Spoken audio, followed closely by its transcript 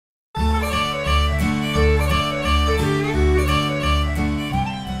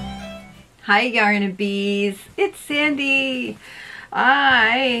Hi Yarn and Bees, it's Sandy.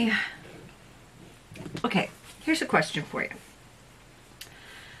 Okay, here's a question for you.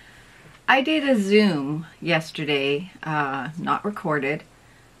 I did a Zoom yesterday, not recorded,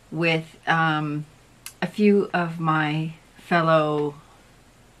 with a few of my fellow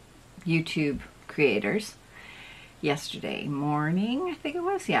YouTube creators yesterday morning, I think it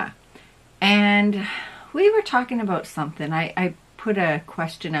was, yeah. And we were talking about something. I put a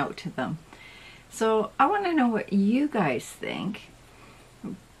question out to them. So I want to know what you guys think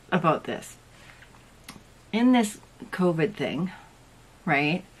about this. In this COVID thing,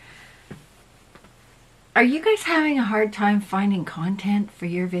 right? Are you guys having a hard time finding content for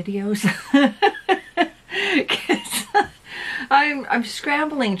your videos? 'Cause I'm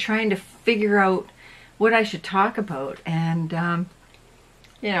scrambling trying to figure out what I should talk about, and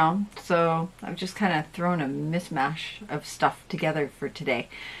you know, so I've just kind of thrown a mismatch of stuff together for today.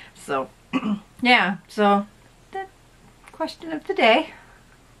 So yeah, so the question of the day.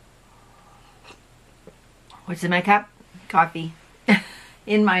 What's in my cup? Coffee.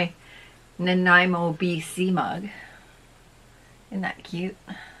 In my Nanaimo, BC mug. Isn't that cute?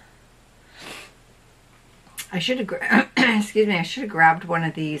 I should have, excuse me, I should have grabbed one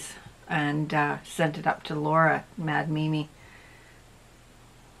of these and sent it up to Laura, Mad Mimi.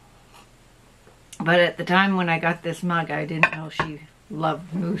 But at the time when I got this mug, I didn't know she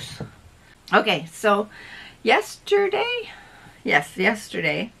loved moose. Okay, so yesterday,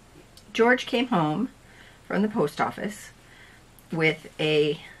 George came home from the post office with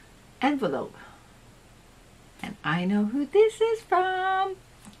a envelope. And I know who this is from.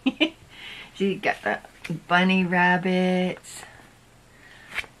 She got the bunny rabbits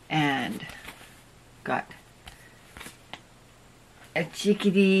and got a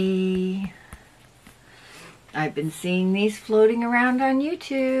chickadee. I've been seeing these floating around on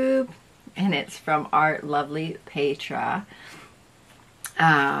YouTube, and it's from our lovely Petra.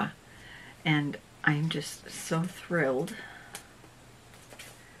 And I'm just so thrilled.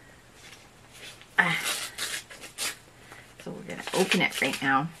 So we're gonna open it right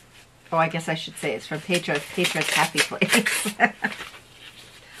now. Oh, I guess I should say it's from Petra's Happy Place.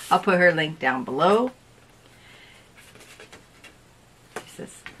 I'll put her link down below.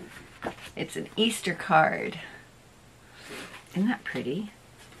 It's an Easter card. Isn't that pretty?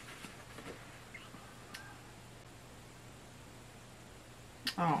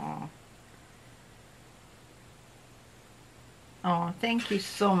 Oh. Oh, thank you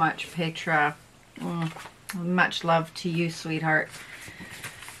so much, Petra. Much love to you, sweetheart.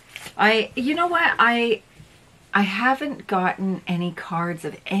 You know what? I haven't gotten any cards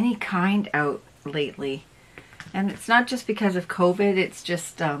of any kind out lately. And it's not just because of COVID, it's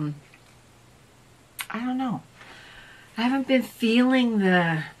just, I don't know. I haven't been feeling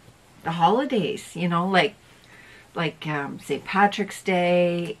the holidays, you know, like St. Patrick's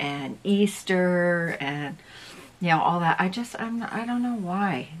Day and Easter and, you know, all that. I don't know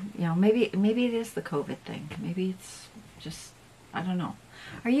why. You know, maybe it is the COVID thing. Maybe it's just, I don't know.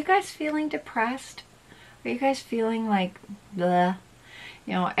 Are you guys feeling depressed? Are you guys feeling like, bleh?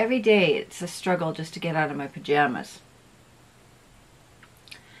 You know, every day it's a struggle just to get out of my pajamas.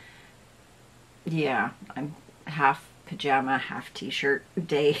 Yeah, I'm half pajama, half t-shirt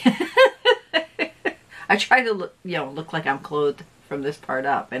day. I try to look, you know, look like I'm clothed from this part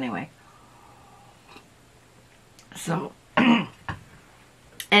up anyway. So,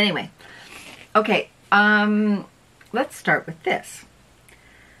 anyway, okay, let's start with this.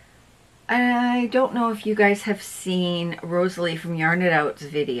 I don't know if you guys have seen Rosalie from Yarn It Out's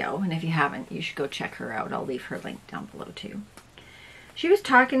video, and if you haven't, you should go check her out. I'll leave her link down below too. She was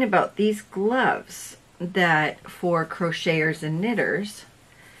talking about these gloves that for crocheters and knitters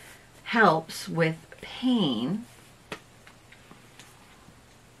helps with pain.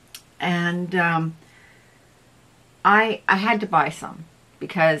 And I had to buy some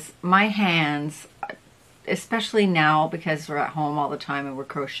because my hands, especially now because we're at home all the time and we're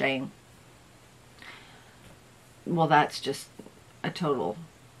crocheting, well, that's just a total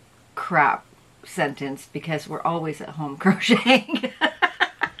crap sentence because we're always at home crocheting.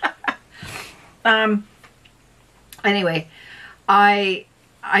 Anyway, I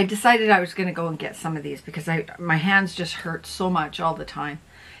decided I was going to go and get some of these because my hands just hurt so much all the time.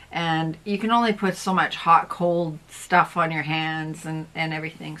 And you can only put so much hot, cold stuff on your hands and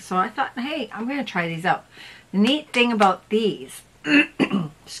everything. So I thought, hey, I'm going to try these out. The neat thing about these,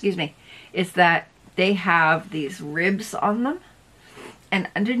 excuse me, is that they have these ribs on them. And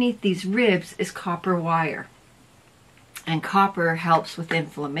underneath these ribs is copper wire. And copper helps with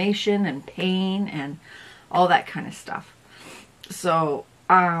inflammation and pain and all that kind of stuff. So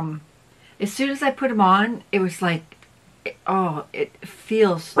as soon as I put them on, it was like, oh, it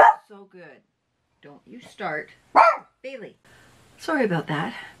feels so good. Don't you start. Bailey. Sorry about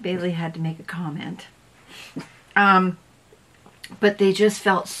that. Bailey had to make a comment. But they just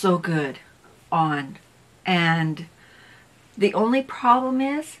felt so good on. And the only problem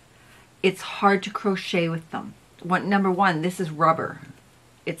is, it's hard to crochet with them. Number one, this is rubber.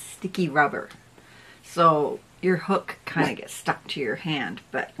 It's sticky rubber. So your hook kind of gets stuck to your hand.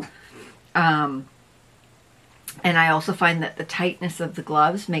 But, and I also find that the tightness of the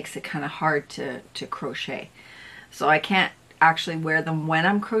gloves makes it kind of hard to crochet. So I can't actually wear them when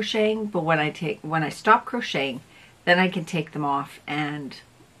I'm crocheting, but when I stop crocheting, then I can take them off, and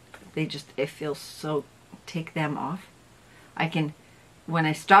it feels so, take them off. When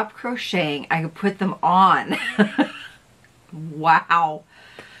I stop crocheting, I can put them on. Wow.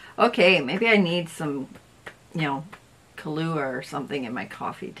 Okay, maybe I need some, Kahlua or something in my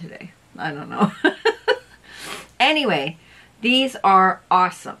coffee today. I don't know. Anyway, these are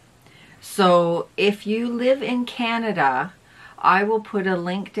awesome. So if you live in Canada, I will put a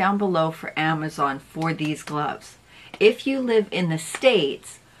link down below for Amazon for these gloves. If you live in the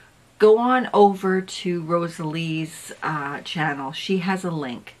States, go on over to Rosalie's channel. She has a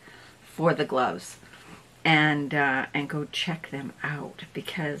link for the gloves, and go check them out,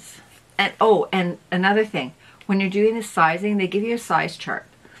 because, and another thing, when you're doing the sizing, they give you a size chart,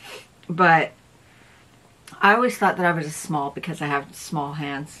 but I always thought that I was a small because I have small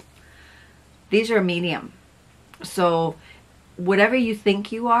hands. These are medium, so whatever you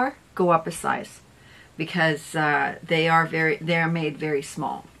think you are, go up a size, because they are made very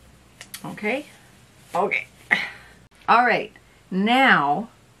small. Okay. All right, now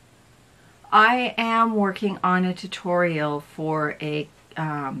I am working on a tutorial for a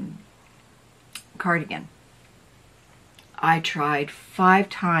cardigan. I tried 5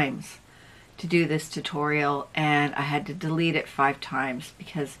 times to do this tutorial, and I had to delete it 5 times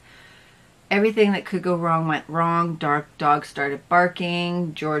because everything that could go wrong went wrong. Dog started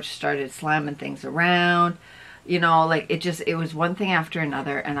barking. George started slamming things around. Like it was one thing after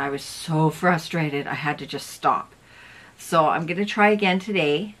another, and I was so frustrated I had to just stop. So I'm going to try again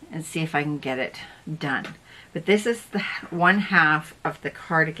today and see if I can get it done. But this is the one half of the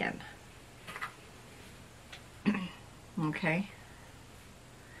cardigan. Okay.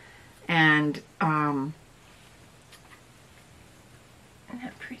 And, isn't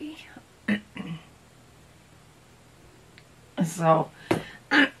that pretty? So,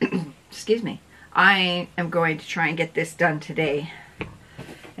 excuse me. I am going to try and get this done today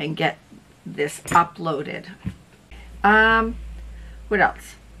and get this uploaded. What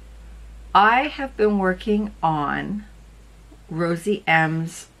else? I have been working on Rosie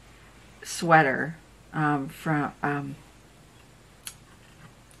M's sweater from,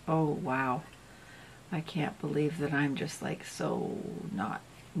 oh wow, I can't believe that I'm just like so not,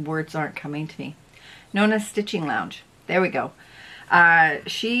 words aren't coming to me. Nona's Stitching Lounge. There we go.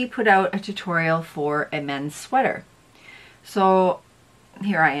 She put out a tutorial for a men's sweater. So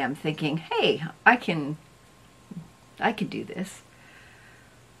here I am thinking, hey, I can do this.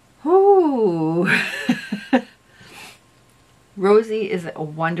 Ooh. Rosie is a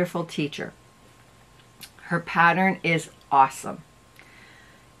wonderful teacher. Her pattern is awesome.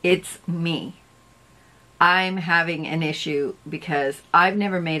 It's me. I'm having an issue because I've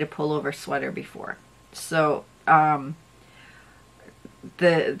never made a pullover sweater before. So,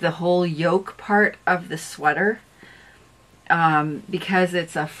 the whole yoke part of the sweater, because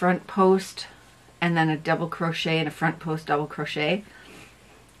it's a front post and then a double crochet and a front post double crochet.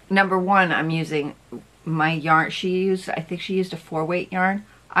 Number one, I'm using my yarn. I think she used a 4-weight yarn.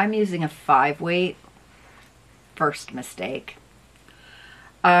 I'm using a 5-weight. First mistake.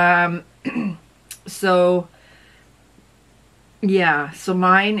 So yeah, so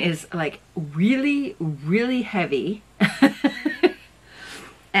mine is like really, really heavy.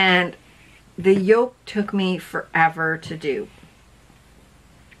 And the yoke took me forever to do.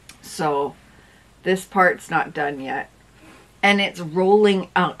 So this part's not done yet. And it's rolling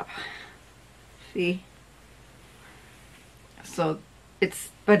up. See? So it's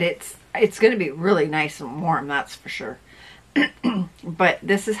going to be really nice and warm, that's for sure. But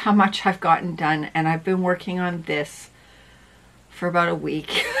this is how much I've gotten done, and I've been working on this for about a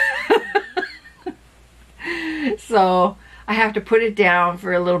week. So I have to put it down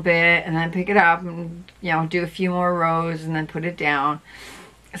for a little bit and then pick it up and, do a few more rows and then put it down.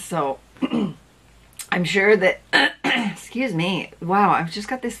 So I'm sure that, excuse me, wow, I've just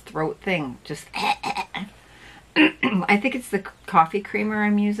got this throat thing. Just, I think it's the coffee creamer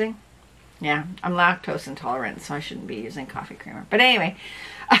I'm using. Yeah, I'm lactose intolerant, so I shouldn't be using coffee creamer. But anyway,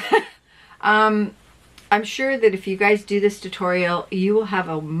 I'm sure that if you guys do this tutorial, you will have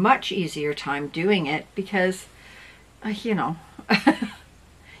a much easier time doing it because, you know,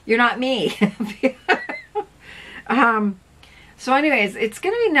 you're not me. So anyways, it's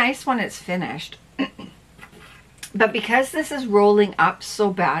going to be nice when it's finished. But because this is rolling up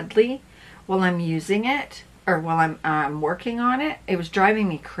so badly while I'm using it, or while I'm working on it, it was driving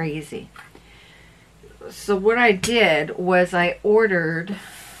me crazy. So what I did was I ordered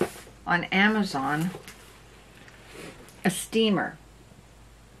on Amazon a steamer.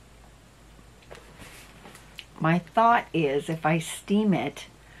 My thought is if I steam it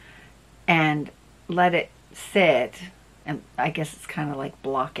and let it sit, and I guess it's kind of like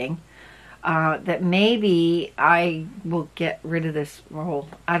blocking, that maybe I will get rid of this roll.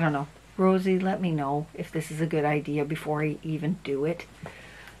 I don't know. Rosie, let me know if this is a good idea before I even do it.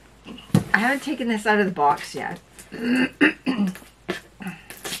 I haven't taken this out of the box yet.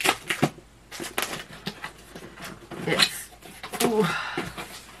 It's, ooh.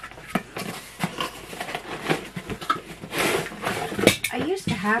 I used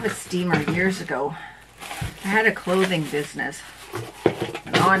to have a steamer years ago. I had a clothing business,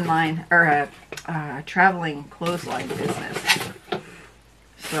 an online, or a traveling clothesline business.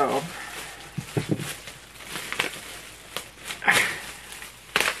 So,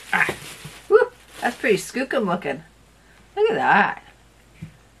 woo, that's pretty skookum looking. Look at that.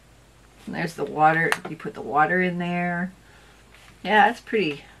 And there's the water. You put the water in there. Yeah, that's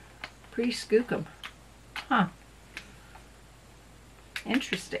pretty skookum. Huh.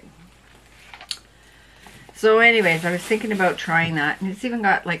 Interesting. So anyways, I was thinking about trying that. And it's even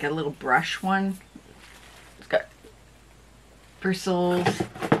got like a little brush one. It's got bristles.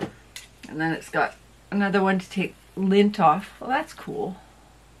 And then it's got another one to take lint off. Well, that's cool.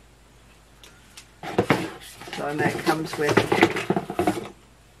 So and that comes with,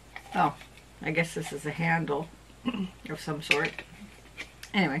 oh, I guess this is a handle of some sort.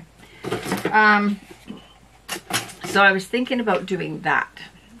 Anyway, so I was thinking about doing that.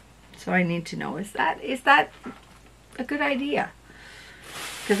 So I need to know, is that a good idea?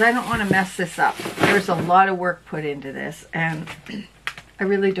 Because I don't want to mess this up. There's a lot of work put into this, and I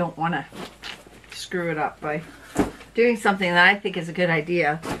really don't want to screw it up by doing something that I think is a good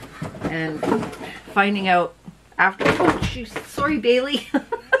idea and finding out after, oh shoot, sorry Bailey.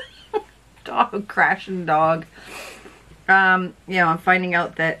 Dog, crashing dog. You know, I'm finding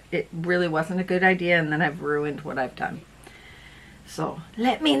out that it really wasn't a good idea, and then I've ruined what I've done. So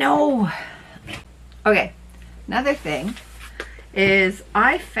let me know. Okay, another thing is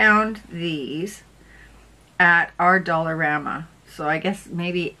I found these at our Dollarama. So I guess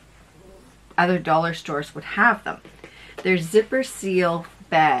maybe other dollar stores would have them. They're zipper seal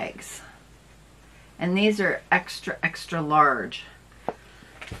bags. And these are extra, extra large.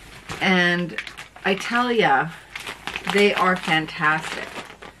 And I tell ya, they are fantastic.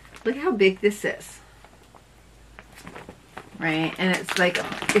 Look how big this is. Right? And it's like,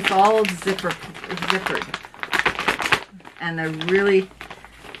 it's all zippered. And they're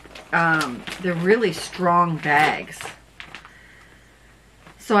really strong bags.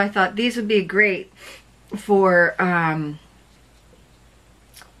 So I thought these would be great for well,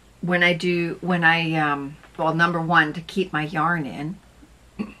 number one, to keep my yarn in.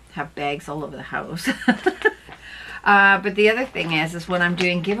 Have bags all over the house. But the other thing is when I'm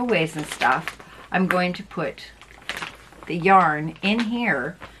doing giveaways and stuff, I'm going to put the yarn in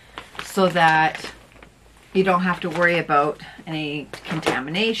here so that you don't have to worry about any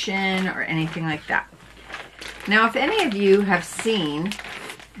contamination or anything like that. Now, if any of you have seen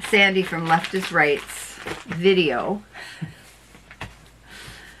Sandy from Left is Right's video,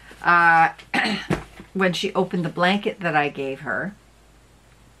 when she opened the blanket that I gave her,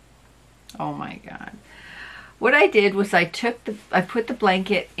 oh my God. What I did was I put the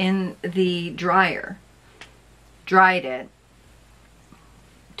blanket in the dryer, dried it,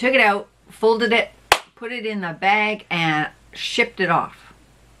 took it out, folded it, put it in the bag, and shipped it off.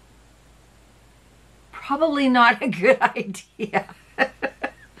 Probably not a good idea.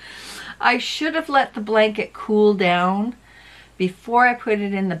 I should have let the blanket cool down before I put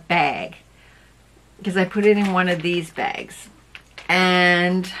it in the bag, because I put it in one of these bags.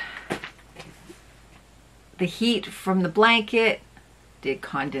 And the heat from the blanket did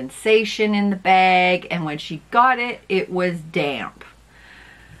condensation in the bag, and when she got it, it was damp.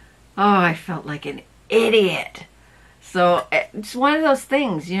 Oh, I felt like an idiot. So it's one of those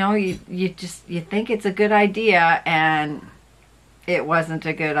things, you know, you think it's a good idea, and it wasn't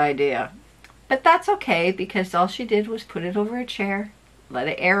a good idea. But that's okay, because all she did was put it over a chair, let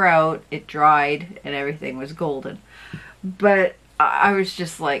it air out, it dried, and everything was golden. But I was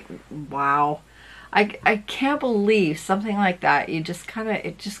just like, wow. I can't believe something like that. You just kind of,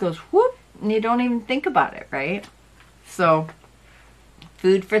 it just goes whoop, and you don't even think about it, right? So,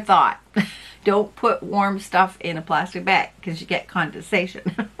 food for thought. Don't put warm stuff in a plastic bag because you get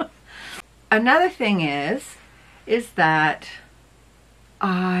condensation. Another thing is that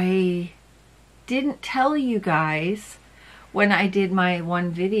I didn't tell you guys when I did my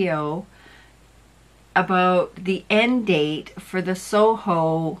one video about the end date for the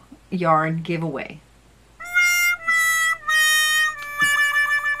Soho yarn giveaway.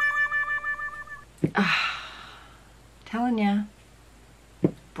 Telling ya,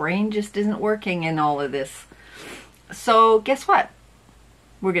 brain just isn't working in all of this. So guess what?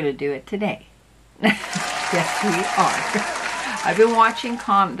 We're gonna do it today. Yes, we are. I've been watching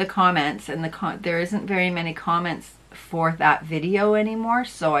the comments, and there isn't very many comments for that video anymore,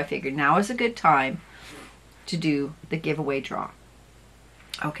 so I figured now is a good time to do the giveaway draw.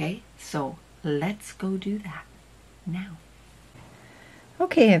 Okay, so let's go do that now.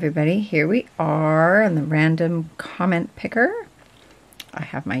 Okay, everybody, here we are on the random comment picker. I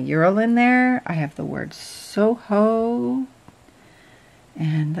have my URL in there. I have the word Soho.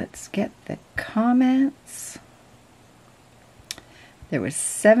 And let's get the comments. There was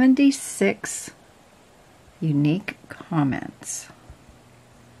 76 unique comments.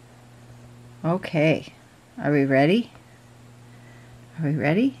 Okay, are we ready? Are we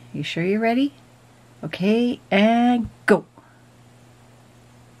ready? You sure you're ready? Okay, and go.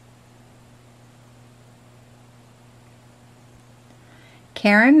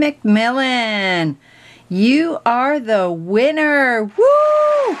 Karen McMillan, you are the winner.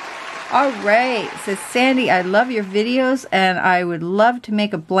 Woo! All right, says Sandy, I love your videos and I would love to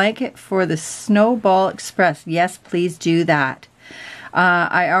make a blanket for the Snowball Express. Yes, please do that.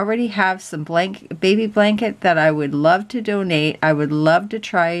 I already have some baby blanket that I would love to donate. I would love to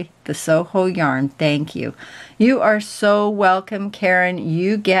try the Soho yarn. Thank you. You are so welcome, Karen.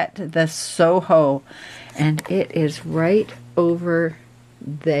 You get the Soho. And it is right over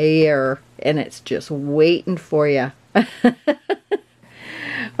there. And it's just waiting for you.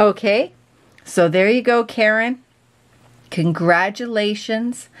 Okay. So there you go, Karen.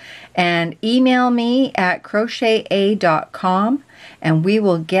 Congratulations, and email me at crocheteh.com and we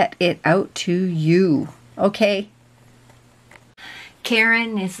will get it out to you. Okay?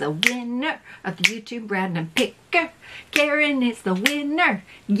 Karen is the winner of the YouTube random picker. Karen is the winner.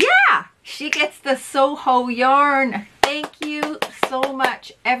 Yeah! She gets the Soho yarn. Thank you so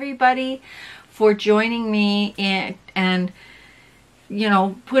much, everybody, for joining me and you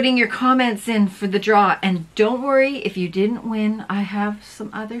know, putting your comments in for the draw. And don't worry if you didn't win. I have some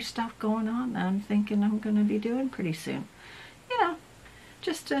other stuff going on that I'm thinking I'm going to be doing pretty soon. You know,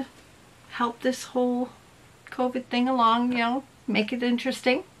 just to help this whole COVID thing along, you know, make it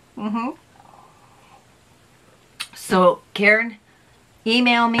interesting. So, Karen,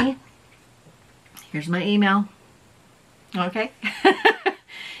 email me. Here's my email. Okay?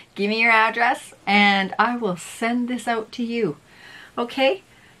 Give me your address and I will send this out to you. Okay?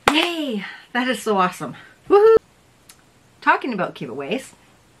 Yay! That is so awesome. Woohoo! Talking about giveaways,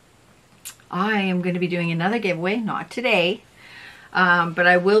 I am going to be doing another giveaway, not today, but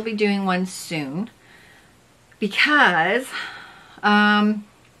I will be doing one soon because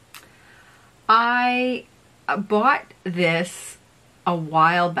I bought this a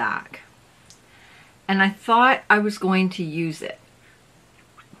while back and I thought I was going to use it,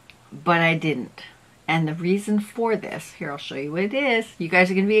 but I didn't. And the reason for this, here I'll show you what it is. You guys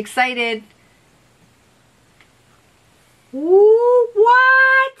are going to be excited. Ooh,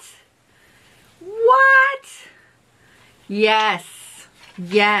 what? What? Yes.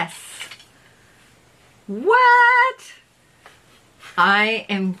 Yes. What? I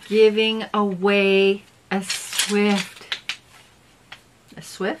am giving away a Swift. A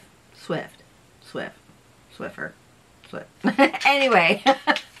Swift? Swift. Swift. Swiffer. Swift. Anyway.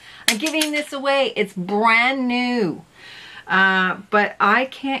 I'm giving this away. It's brand new, but I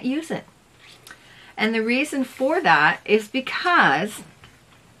can't use it. And the reason for that is because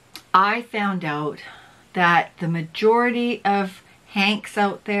I found out that the majority of hanks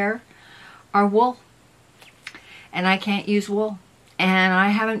out there are wool, and I can't use wool. And I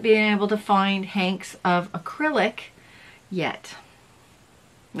haven't been able to find hanks of acrylic yet,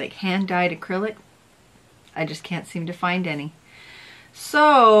 like hand-dyed acrylic. I just can't seem to find any.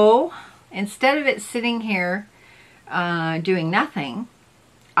 So instead of it sitting here doing nothing,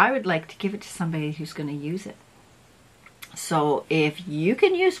 I would like to give it to somebody who's going to use it. So if you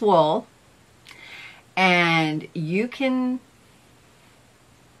can use wool and you can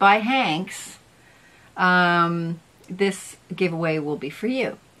buy hanks, this giveaway will be for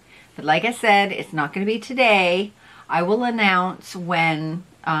you. But like I said, it's not going to be today. I will announce when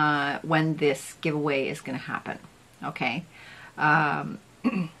this giveaway is going to happen. Okay.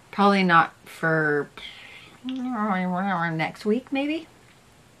 Probably not for next week, maybe.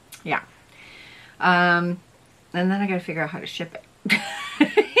 Yeah. And then I got to figure out how to ship it.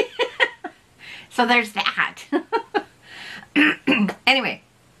 So there's that. Anyway,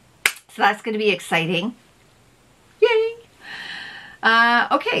 so that's going to be exciting. Yay!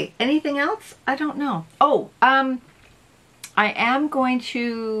 Okay, anything else? I don't know. Oh, I am going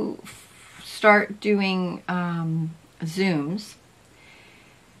to start doing Zooms,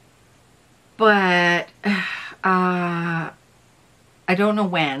 but I don't know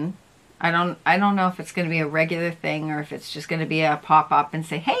when. I don't know if it's going to be a regular thing or if it's just going to be a pop-up and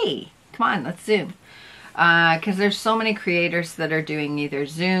say, hey, come on, let's Zoom. Because there's so many creators that are doing either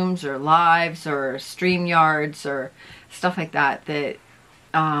Zooms or Lives or StreamYards or stuff like that, that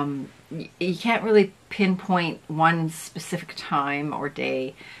you can't really pinpoint one specific time or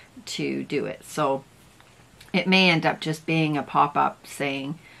day to do it. So it may end up just being a pop-up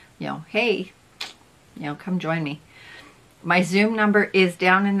saying, you know, hey, you know, come join me. My Zoom number is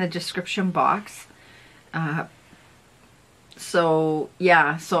down in the description box. So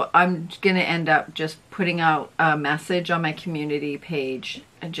yeah, so I'm going to end up just putting out a message on my community page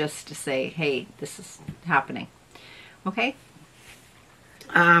just to say, hey, this is happening. Okay?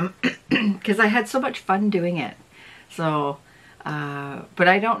 Because I had so much fun doing it. So, but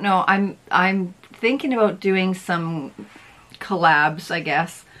I don't know. I'm thinking about doing some collabs, I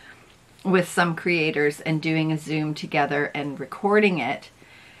guess, with some creators and doing a Zoom together and recording it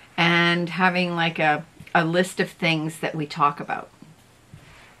and having like a list of things that we talk about,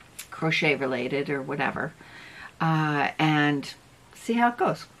 crochet related or whatever, and see how it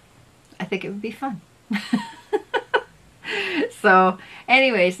goes. I think it would be fun. So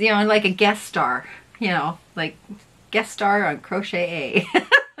anyways, you know, like a guest star, you know, like guest star on Crochet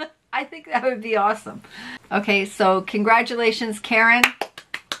A. I think that would be awesome. Okay, so congratulations, Karen.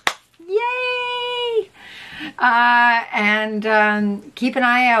 Yay! And keep an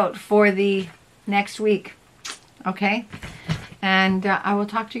eye out for the next week. Okay? And I will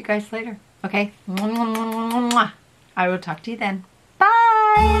talk to you guys later. Okay? I will talk to you then.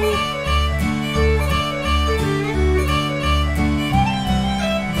 Bye!